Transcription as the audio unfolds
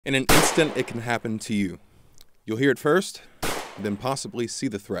In an instant, it can happen to you. You'll hear it first, then possibly see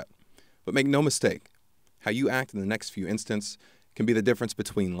the threat. But make no mistake, how you act in the next few instants can be the difference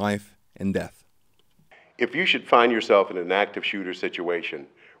between life and death. If you should find yourself in an active shooter situation,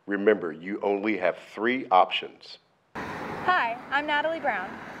 remember you only have 3 options. Hi, I'm Natalie Brown.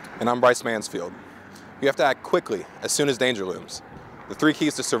 And I'm Bryce Mansfield. You have to act quickly as soon as danger looms. The 3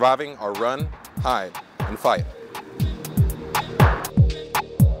 keys to surviving are run, hide, and fight.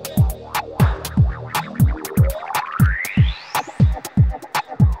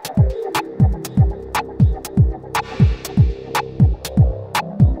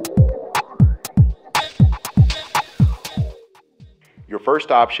 Your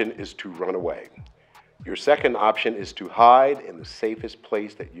first option is to run away. Your second option is to hide in the safest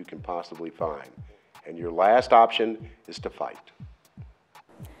place that you can possibly find. And your last option is to fight.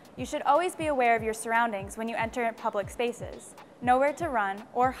 You should always be aware of your surroundings when you enter public spaces. Know where to run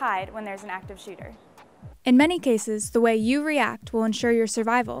or hide when there's an active shooter. In many cases, the way you react will ensure your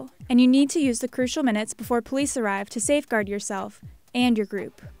survival, and you need to use the crucial minutes before police arrive to safeguard yourself and your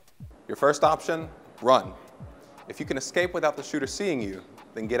group. Your first option, run. If you can escape without the shooter seeing you,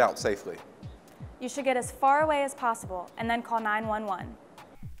 then get out safely. You should get as far away as possible and then call 911.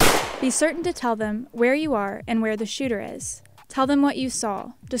 Be certain to tell them where you are and where the shooter is. Tell them what you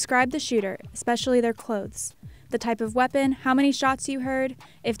saw. Describe the shooter, especially their clothes, the type of weapon, how many shots you heard,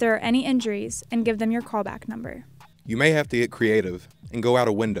 if there are any injuries, and give them your callback number. You may have to get creative and go out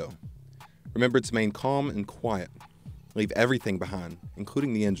a window. Remember to remain calm and quiet. Leave everything behind,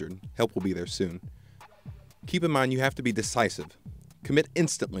 including the injured. Help will be there soon. Keep in mind you have to be decisive. Commit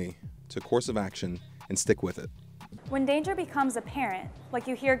instantly to a course of action and stick with it. When danger becomes apparent, like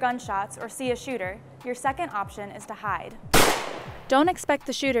you hear gunshots or see a shooter, your second option is to hide. Don't expect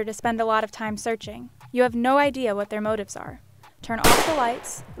the shooter to spend a lot of time searching. You have no idea what their motives are. Turn off the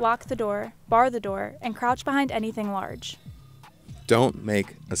lights, lock the door, bar the door, and crouch behind anything large. Don't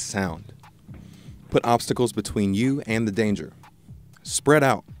make a sound. Put obstacles between you and the danger. Spread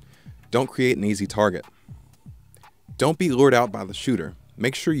out. Don't create an easy target. Don't be lured out by the shooter.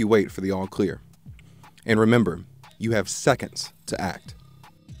 Make sure you wait for the all clear. And remember, you have seconds to act.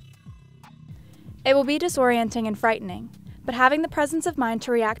 It will be disorienting and frightening, but having the presence of mind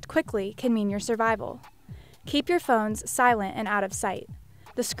to react quickly can mean your survival. Keep your phones silent and out of sight.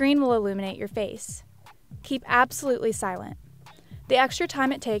 The screen will illuminate your face. Keep absolutely silent. The extra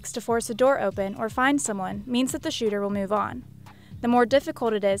time it takes to force a door open or find someone means that the shooter will move on. The more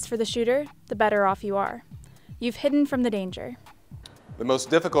difficult it is for the shooter, the better off you are. You've hidden from the danger. The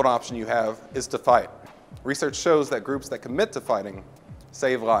most difficult option you have is to fight. Research shows that groups that commit to fighting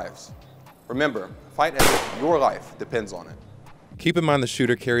save lives. Remember, fight as if your life depends on it. Keep in mind the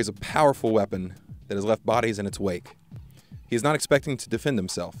shooter carries a powerful weapon that has left bodies in its wake. He is not expecting to defend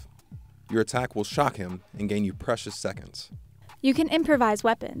himself. Your attack will shock him and gain you precious seconds. You can improvise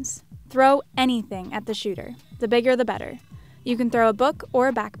weapons. Throw anything at the shooter. The bigger the better. You can throw a book or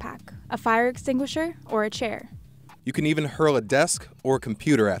a backpack, a fire extinguisher or a chair. You can even hurl a desk or a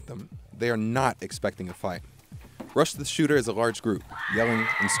computer at them. They are not expecting a fight. Rush the shooter as a large group, yelling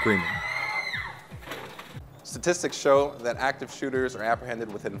and screaming. Statistics show that active shooters are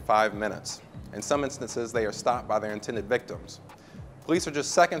apprehended within 5 minutes. In some instances, they are stopped by their intended victims. Police are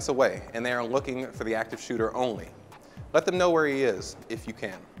just seconds away, and they are looking for the active shooter only. Let them know where he is, if you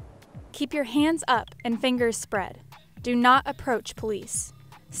can. Keep your hands up and fingers spread. Do not approach police.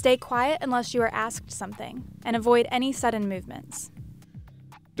 Stay quiet unless you are asked something, and avoid any sudden movements.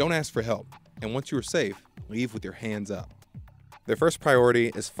 Don't ask for help, and once you are safe, leave with your hands up. Their first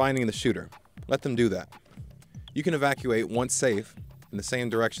priority is finding the shooter. Let them do that. You can evacuate once safe in the same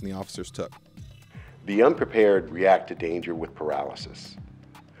direction the officers took. The unprepared react to danger with paralysis.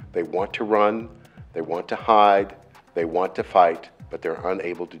 They want to run, they want to hide, they want to fight, but they're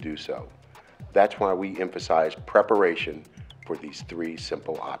unable to do so. That's why we emphasize preparation for these 3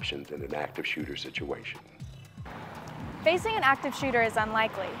 simple options in an active shooter situation. Facing an active shooter is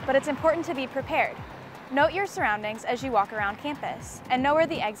unlikely, but it's important to be prepared. Note your surroundings as you walk around campus, and know where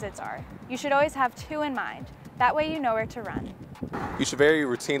the exits are. You should always have 2 in mind. That way you know where to run. You should vary your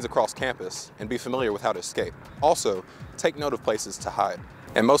routines across campus and be familiar with how to escape. Also, take note of places to hide.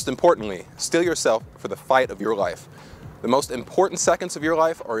 And most importantly, steel yourself for the fight of your life. The most important seconds of your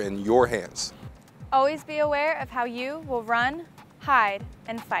life are in your hands. Always be aware of how you will run, hide,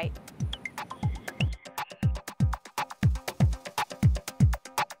 and fight.